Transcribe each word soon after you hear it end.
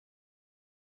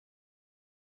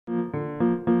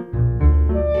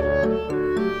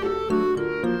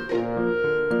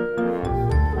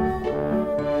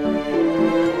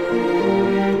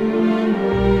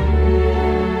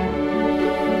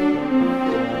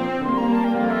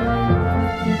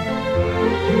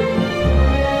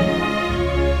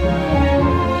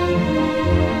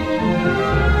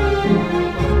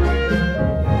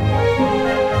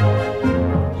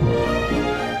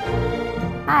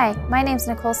my name's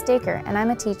Nicole Staker, and I'm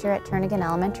a teacher at Turnagain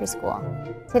Elementary School.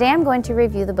 Today I'm going to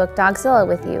review the book Dogzilla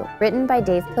with you, written by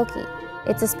Dav Pilkey.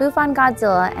 It's a spoof on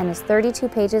Godzilla and is 32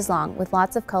 pages long with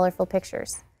lots of colorful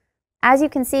pictures. As you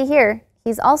can see here,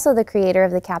 he's also the creator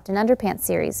of the Captain Underpants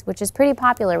series, which is pretty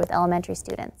popular with elementary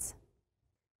students.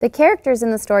 The characters in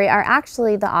the story are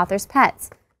actually the author's pets.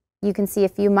 You can see a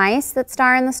few mice that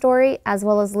star in the story, as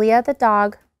well as Leah the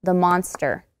dog, the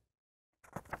monster.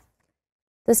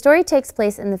 The story takes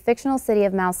place in the fictional city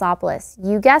of Mouseopolis.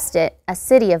 You guessed it, a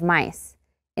city of mice.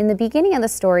 In the beginning of the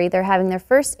story, they're having their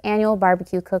first annual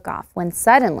barbecue cook-off when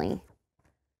suddenly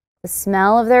the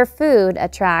smell of their food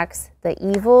attracts the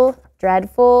evil,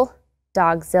 dreadful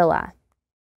Dogzilla.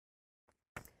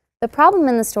 The problem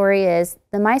in the story is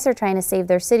the mice are trying to save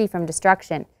their city from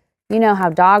destruction. You know how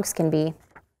dogs can be.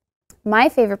 My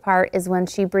favorite part is when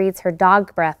she breathes her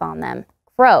dog breath on them.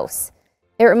 Gross.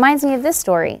 It reminds me of this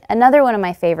story, another one of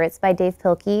my favorites by Dav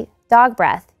Pilkey, Dog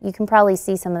Breath. You can probably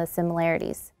see some of the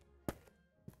similarities.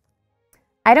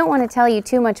 I don't want to tell you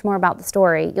too much more about the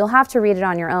story. You'll have to read it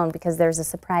on your own because there's a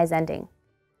surprise ending.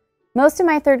 Most of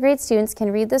my third grade students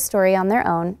can read this story on their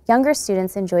own. Younger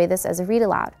students enjoy this as a read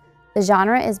aloud. The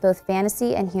genre is both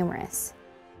fantasy and humorous.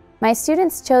 My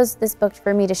students chose this book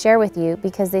for me to share with you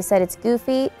because they said it's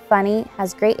goofy, funny,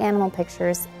 has great animal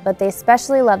pictures, but they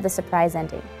especially love the surprise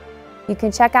ending. You can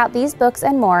check out these books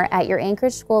and more at your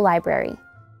Anchorage school library.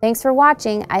 Thanks for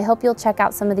watching. I hope you'll check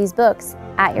out some of these books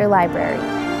at your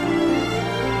library.